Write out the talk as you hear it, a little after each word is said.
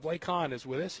Blake Hahn is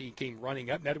with us. He came running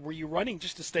up. Now, were you running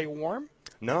just to stay warm?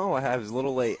 No, I was a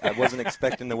little late. I wasn't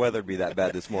expecting the weather to be that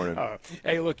bad this morning.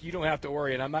 Hey, look, you don't have to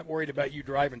worry, and I'm not worried about you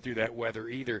driving through that weather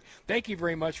either. Thank you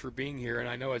very much for being here, and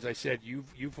I know, as I said,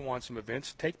 you've won some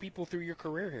events. Take people through your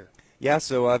career here. Yeah,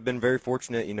 so I've been very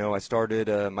fortunate. You know, I started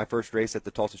my first race at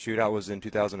the Tulsa Shootout was in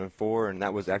 2004, and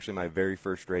that was actually my very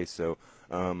first race. So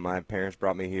my parents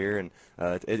brought me here, and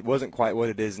it wasn't quite what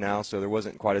it is now, so there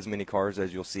wasn't quite as many cars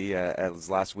as you'll see as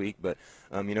last week. But,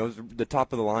 you know, it was the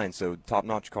top of the line, so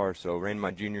top-notch car. So ran my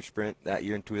junior sprint that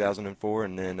year in 2004,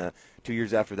 and then 2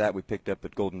 years after that we picked up a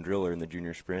Golden Driller in the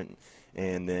junior sprint.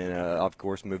 And then, of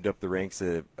course, moved up the ranks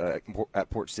at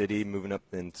Port City, moving up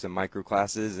in some micro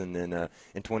classes. And then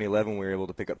in 2011, we were able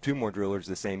to pick up 2 more drillers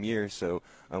the same year. So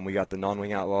we got the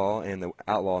non-wing Outlaw and the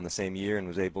Outlaw in the same year, and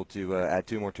was able to add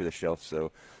 2 more to the shelf.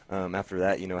 So after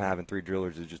that, you know, having 3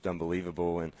 drillers is just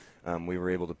unbelievable. And we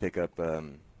were able to pick up,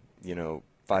 you know,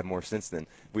 5 more since then.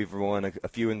 We've won a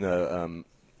few in the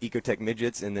Ecotech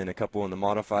midgets, and then a couple in the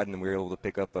modified, and we were able to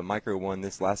pick up a micro one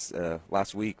this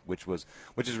last week, which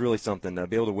is really something. To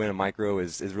be able to win a micro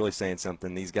is really saying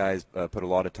something. These guys put a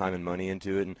lot of time and money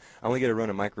into it, and I only get to run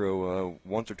a micro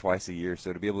once or twice a year,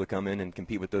 so to be able to come in and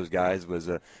compete with those guys was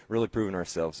really proving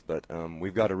ourselves. But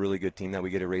we've got a really good team that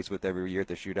we get to race with every year at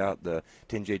the shootout, the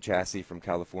 10J Chassis from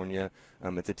California.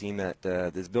 It's a team that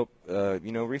is built,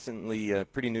 you know, recently, a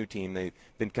pretty new team. They've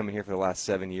been coming here for the last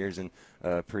 7 years, and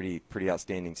pretty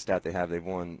outstanding stat they have. They've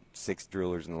won 6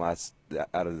 drillers in the last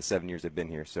out of the 7 years they've been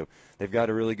here. So they've got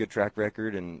a really good track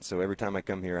record, and so every time I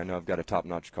come here, I know I've got a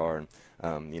top-notch car,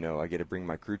 and you know, I get to bring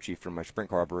my crew chief from my sprint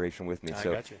car operation with me.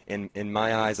 So in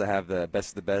my eyes, I have the best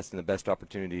of the best and the best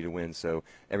opportunity to win. So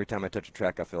every time I touch a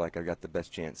track, I feel like I've got the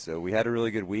best chance. So we had a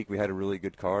really good week. We had a really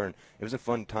good car, and it was a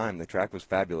fun time. The track was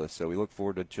fabulous. So we look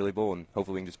forward to Chili Bowl, and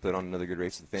hopefully we can just put on another good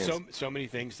race with the fans. So many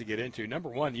things to get into. Number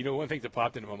one, you know, one thing that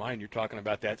popped into my mind, you're talking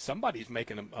about that. Somebody's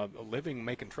making a living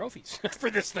making trophies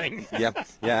for this thing. Yeah,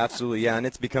 absolutely. Yeah, and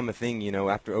it's become a thing, you know,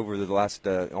 over the last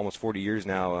almost 40 years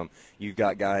now. We've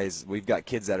got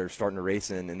kids that are starting to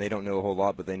race in, and they don't know a whole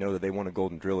lot, but they know that they want a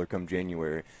Golden Driller come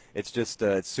January. It's just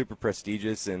it's super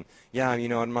prestigious, and yeah, you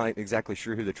know, I'm not exactly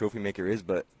sure who the trophy maker is,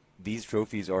 but these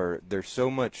trophies there's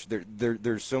so much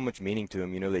meaning to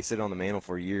them. You know, they sit on the mantle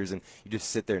for years, and you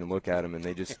just sit there and look at them, and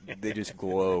they just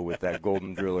glow with that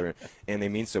Golden Driller, and they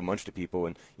mean so much to people.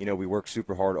 And you know, we work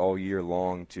super hard all year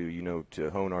long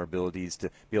to hone our abilities to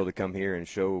be able to come here and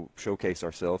showcase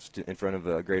ourselves in front of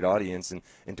a great audience,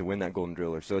 and to win that Golden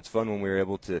Driller. So it's fun when we're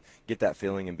able to get that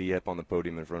feeling and be up on the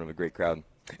podium in front of a great crowd.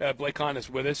 Blake Hahn is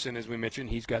with us, and as we mentioned,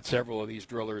 he's got several of these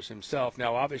drillers himself.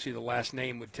 Now, obviously, the last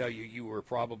name would tell you were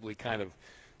probably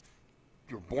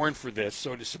you're born for this,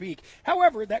 so to speak.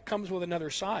 However, that comes with another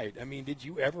side. I mean, did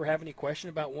you ever have any question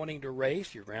about wanting to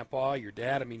race? Your grandpa, your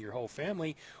dad, I mean, your whole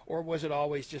family, or was it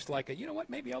always just like, you know what,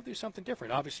 maybe I'll do something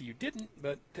different? Obviously, you didn't,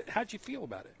 but how'd you feel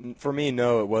about it? For me,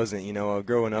 no, it wasn't. You know,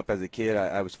 growing up as a kid,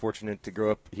 I was fortunate to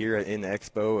grow up here in the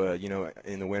Expo, you know,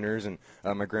 in the winters, and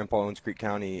my grandpa owns Creek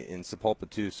County in Sapulpa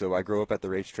too, so I grew up at the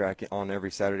racetrack on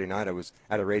every Saturday night. I was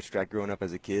at a racetrack growing up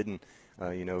as a kid, and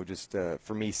you know, just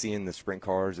for me, seeing the sprint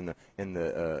cars and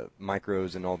the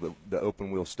micros and all the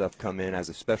open wheel stuff come in as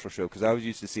a special show, because I was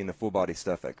used to seeing the full body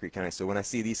stuff at Creek County. So when I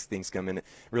see these things come in, it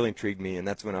really intrigued me, and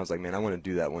that's when I was like, man, I want to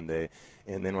do that one day.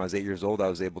 And then when I was 8 years old, I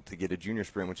was able to get a junior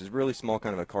sprint, which is a really small,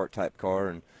 kind of a kart type car,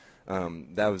 and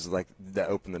that was like that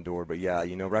opened the door. But yeah,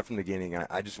 you know, right from the beginning,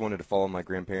 I just wanted to follow my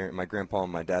grandpa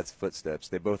and my dad's footsteps.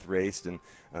 They both raced, and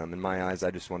in my eyes,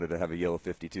 I just wanted to have a yellow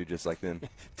 52 just like them.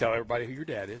 Tell everybody who your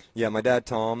dad is. Yeah, my dad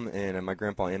Tom and my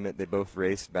grandpa Emmett, they both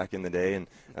raced back in the day, and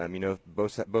you know,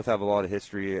 both have a lot of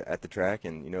history at the track,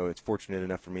 and you know, it's fortunate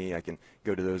enough for me I can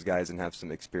go to those guys and have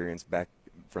some experience back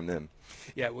from them.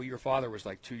 Yeah, well, your father was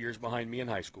like 2 years behind me in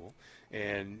high school,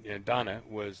 and Donna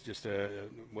was just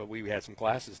well, we had some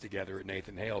classes together at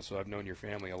Nathan Hale, so I've known your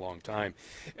family a long time.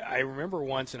 I remember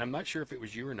once, and I'm not sure if it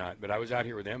was you or not, but I was out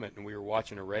here with Emmett, and we were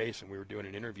watching a race, and we were doing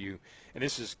an interview, and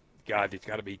this is, God, it's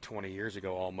got to be 20 years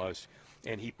ago almost,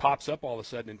 and he pops up all of a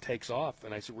sudden and takes off,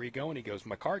 and I said, where you going? He goes,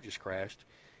 my car just crashed,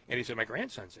 and he said, my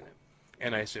grandson's in it.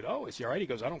 And I said, oh, is he all right? He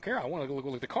goes, I don't care. I want to go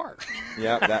look at the car.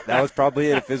 Yeah, that was probably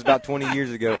it. If it was about 20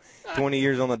 years ago, 20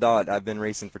 years on the dot, I've been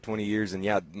racing for 20 years. And,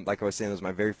 yeah, like I was saying, it was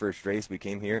my very first race. We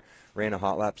came here, ran a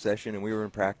hot lap session, and we were in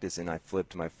practice, and I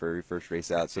flipped my very first race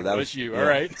out. So that was you, yeah, all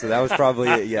right. So that was probably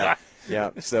it, yeah.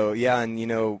 Yeah. So, yeah, and, you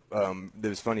know, there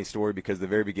was a funny story because the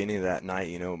very beginning of that night,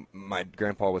 you know, my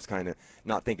grandpa was kind of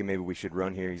not thinking maybe we should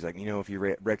run here. He's like, you know, if he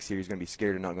wrecks here, he's going to be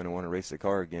scared and not going to want to race the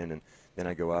car again. And then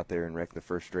I go out there and wreck the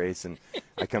first race, and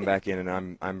I come back in,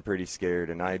 and I'm pretty scared,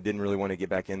 and I didn't really want to get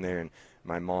back in there. And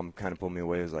my mom kind of pulled me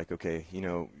away. It was like, okay, you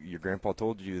know, your grandpa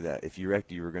told you that if you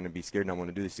wrecked, you were going to be scared and not want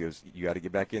to do this. He goes, you got to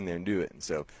get back in there and do it. And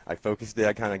so I focused it.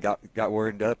 I kind of got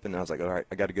worked up, and I was like, all right,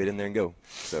 I got to get in there and go.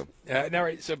 So now,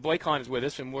 right, so Blake Hahn is with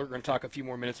us, and we're going to talk a few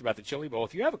more minutes about the Chili Bowl.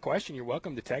 If you have a question, you're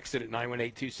welcome to text it at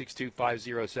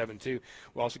 918-262-5072.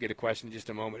 We'll also get a question in just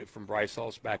a moment from Bryce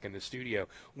Hulse back in the studio.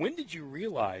 When did you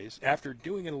realize, after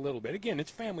doing it a little bit, again,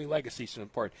 it's family legacy so in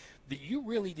part, that you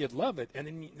really did love it,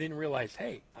 and then realized,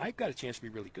 hey, I've got a chance to be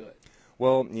really good?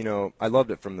 Well, you know, I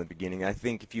loved it from the beginning. I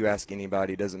think if you ask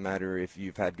anybody, it doesn't matter if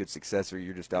you've had good success or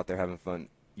you're just out there having fun.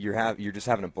 You're just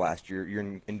having a blast.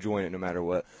 You're enjoying it no matter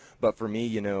what. But for me,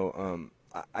 you know,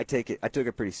 I took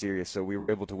it pretty serious. So we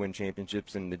were able to win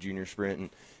championships in the junior sprint, and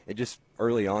it just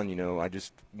early on, you know,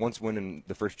 once winning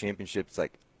the first championship, it's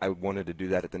like I wanted to do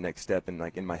that at the next step, and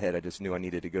like in my head, I just knew I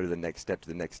needed to go to the next step, to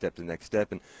the next step, to the next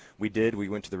step, and we did. We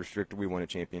went to the restrictor, we won a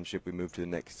championship. We moved to the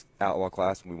next outlaw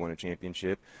class, and we won a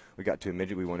championship. We got to a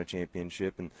midget, we won a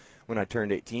championship, and when I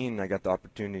turned 18, I got the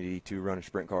opportunity to run a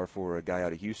sprint car for a guy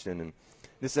out of Houston, and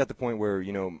this is at the point where,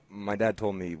 you know, my dad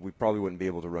told me we probably wouldn't be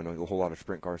able to run a whole lot of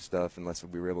sprint car stuff unless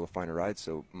we were able to find a ride.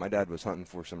 So my dad was hunting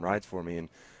for some rides for me, and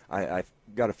I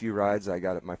got a few rides. I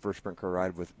got my first sprint car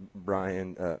ride with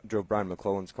drove Brian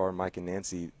McClellan's car, Mike and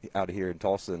Nancy, out of here in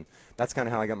Tulsa, and that's kind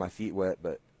of how I got my feet wet.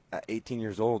 But at 18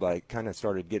 years old, I kind of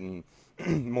started getting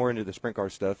more into the sprint car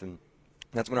stuff, and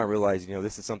that's when I realized, you know,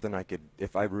 this is something I could,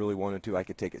 if I really wanted to, I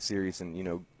could take it serious and, you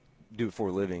know, do it for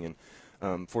a living.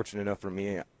 And fortunate enough for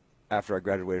me, after I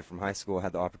graduated from high school, I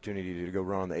had the opportunity to go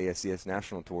run on the ASCS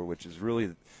National Tour, which is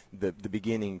really the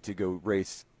beginning to go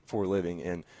race for a living.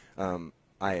 And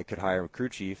I could hire a crew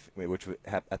chief, which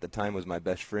at the time was my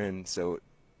best friend. So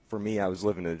for me, I was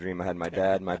living the dream. I had my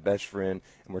dad, my best friend,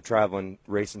 and we're traveling,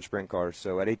 racing sprint cars.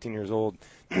 So at 18 years old,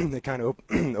 it kind of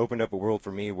opened up a world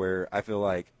for me where I feel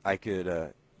like I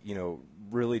could, you know,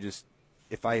 really just,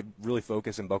 if I really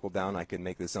focus and buckle down, I could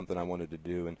make this something I wanted to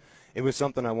do. And it was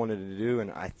something I wanted to do, and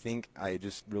I think I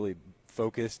just really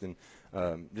focused and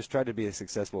just tried to be as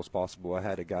successful as possible. I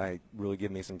had a guy really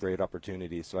give me some great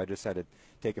opportunities, so I just had to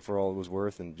take it for all it was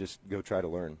worth and just go try to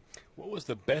learn. What was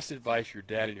the best advice your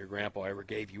dad and your grandpa ever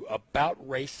gave you about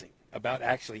racing, about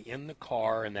actually in the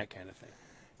car and that kind of thing?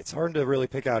 It's hard to really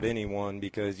pick out anyone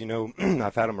because, you know,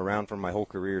 I've had them around for my whole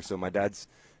career. So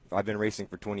I've been racing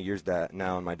for 20 years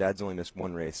now, and my dad's only missed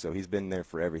one race, so he's been there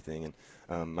for everything.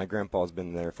 And my grandpa's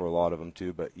been there for a lot of them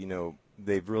too. But, you know,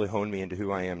 they've really honed me into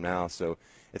who I am now, so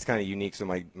it's kind of unique. So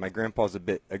my grandpa's a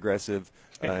bit aggressive,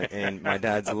 and my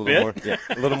dad's a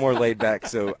little more laid back.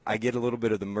 So I get a little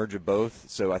bit of the merge of both.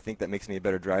 So I think that makes me a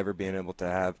better driver, being able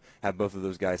to have both of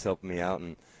those guys helping me out.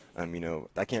 And you know,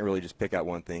 I can't really just pick out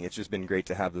one thing. It's just been great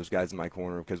to have those guys in my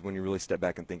corner, because when you really step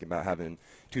back and think about having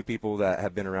two people that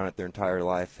have been around it their entire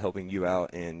life helping you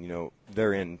out, and, you know,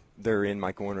 they're in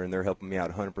my corner and they're helping me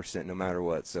out 100% no matter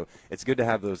what. So it's good to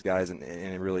have those guys, and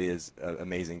it really is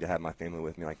amazing to have my family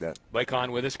with me like that. Blake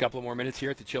Hahn with us. A couple of more minutes here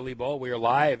at the Chili Bowl. We are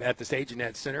live at the Stage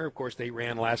Net Center. Of course, they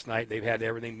ran last night. They've had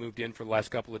everything moved in for the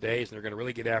last couple of days, and they're going to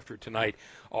really get after it tonight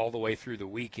all the way through the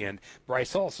weekend.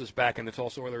 Bryce Hulse is back in the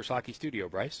Tulsa Oilers hockey studio.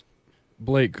 Bryce?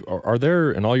 Blake, are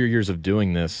there, in all your years of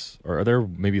doing this, are there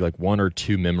maybe like one or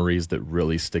two memories that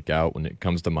really stick out when it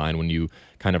comes to mind, when you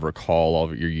kind of recall all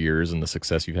of your years and the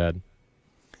success you've had?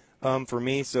 For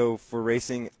me, so for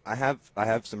racing, I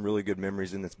have some really good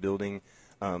memories in this building.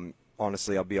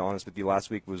 Honestly, I'll be honest with you,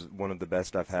 last week was one of the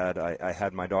best I've had. I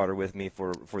had my daughter with me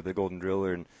for the Golden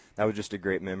Driller, and that was just a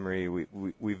great memory.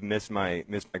 We've missed my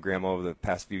grandma over the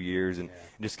past few years, and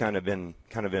just kind of been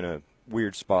in a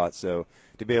weird spot. So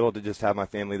to be able to just have my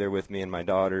family there with me and my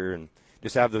daughter and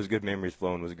just have those good memories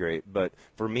flowing was great. But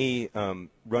for me,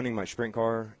 running my sprint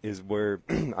car is where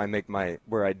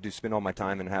where I do spend all my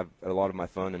time and have a lot of my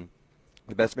fun. And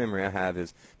the best memory I have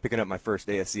is picking up my first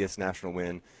ASCS national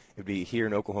win. It would be here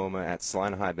in Oklahoma at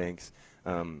Salina High Banks.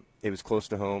 It was close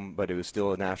to home, but it was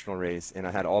still a national race, and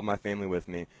I had all my family with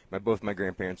me. Both my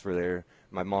grandparents were there,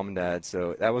 my mom and dad.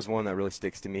 So that was one that really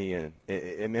sticks to me, and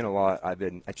it meant a lot.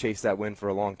 I chased that win for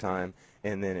a long time,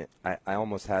 and then I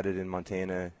almost had it in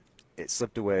Montana. It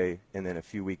slipped away, and then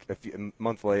a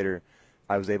month later,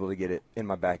 I was able to get it in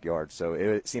my backyard. So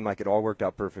it seemed like it all worked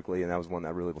out perfectly, and that was one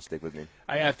that really will stick with me.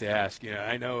 I have to ask,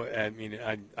 I know, I mean,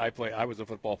 I was a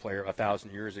football player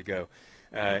 1,000 years ago.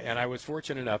 And I was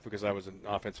fortunate enough, because I was an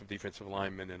offensive, defensive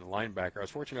lineman and a linebacker, I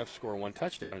was fortunate enough to score one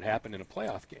touchdown. It happened in a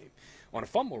playoff game on a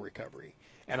fumble recovery.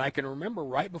 And I can remember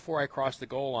right before I crossed the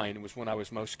goal line was when I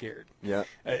was most scared. Yeah.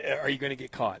 Are you going to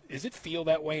get caught? Does it feel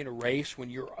that way in a race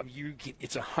when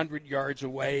it's 100 yards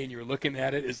away and you're looking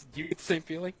at it? Do you get the same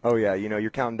feeling? Oh yeah,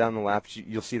 you're counting down the laps.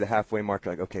 You'll see the halfway mark.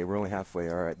 Like, okay, we're only halfway.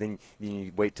 All right. Then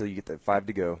you wait till you get the 5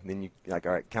 to go. Then you all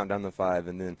right, count down the 5,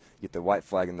 and then you get the white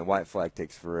flag, and the white flag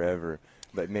takes forever.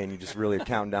 But man, you just really are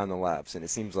counting down the laps, and it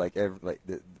seems like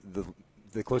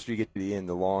the closer you get to the end,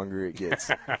 the longer it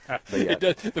gets. But yeah. It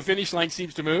does. The finish line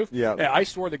seems to move. Yeah. I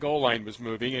swore the goal line was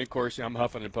moving, and of course I'm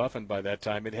huffing and puffing by that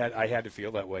time. I had to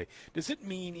feel that way. Does it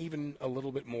mean even a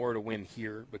little bit more to win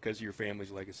here because of your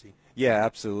family's legacy? Yeah,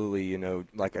 absolutely.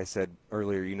 Like I said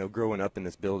earlier, growing up in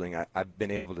this building, I've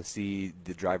been able to see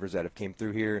the drivers that have came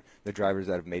through here, the drivers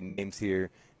that have made names here,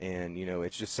 and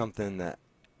it's just something that,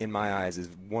 in my eyes, is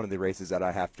one of the races that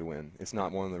I have to win. It's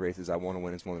not one of the races I want to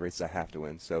win. It's one of the races I have to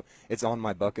win. So it's on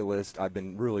my bucket list. I've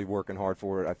been really working hard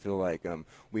for it. I feel like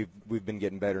we've been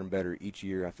getting better and better each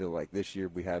year. I feel like this year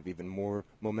we have even more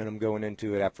momentum going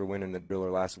into it after winning the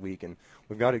driller last week. And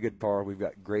we've got a good car. We've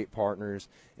got great partners,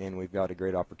 and we've got a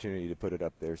great opportunity to put it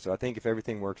up there. So I think if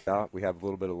everything works out, we have a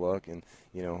little bit of luck. And,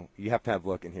 you have to have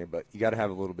luck in here, but you got to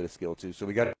have a little bit of skill too. So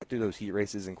we got to do those heat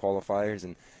races and qualifiers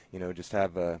and, just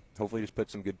have hopefully just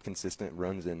put some good consistent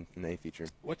runs in the A feature.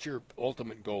 What's your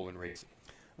ultimate goal in racing?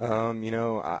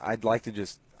 I'd like to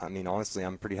honestly,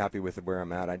 I'm pretty happy with where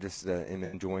I'm at. I just am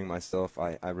enjoying myself.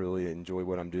 I really enjoy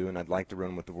what I'm doing. I'd like to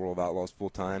run with the World of Outlaws full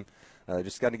time.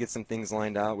 Just got to get some things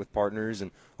lined out with partners,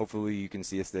 and hopefully you can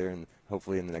see us there, and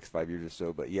hopefully in the next 5 years or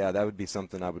so. But yeah, that would be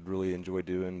something I would really enjoy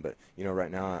doing. But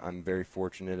right now I'm very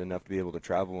fortunate enough to be able to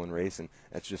travel and race, and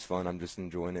that's just fun. I'm just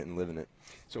enjoying it and living it.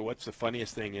 So what's the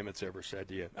funniest thing Emmett's ever said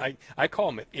to you? I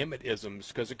call them Emmett-isms,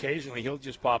 because occasionally he'll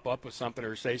just pop up with something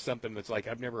or say something that's like,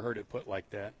 I've never heard it put like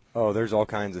that. Oh, there's all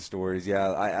kinds of stories.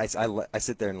 Yeah, I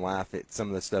sit there and laugh at some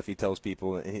of the stuff he tells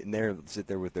people, and they sit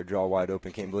there with their jaw wide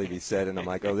open, can't believe he said it. And I'm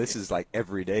like, oh, this is like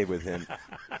every day with him.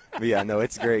 But yeah, no,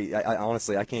 it's great. I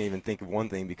honestly, I can't even think of one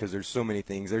thing because there's so many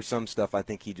things. There's some stuff I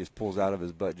think he just pulls out of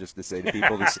his butt just to say to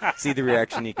people to see the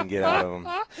reaction he can get out of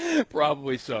them.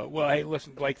 Probably so. Well, hey,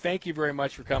 listen, Blake, thank you very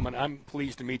much for coming. I'm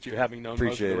pleased to meet you, having known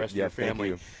most of the rest of your family.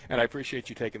 You. And I appreciate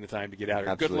you taking the time to get out here.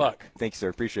 Absolutely. Good luck. Thanks, sir.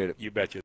 Appreciate it. You betcha.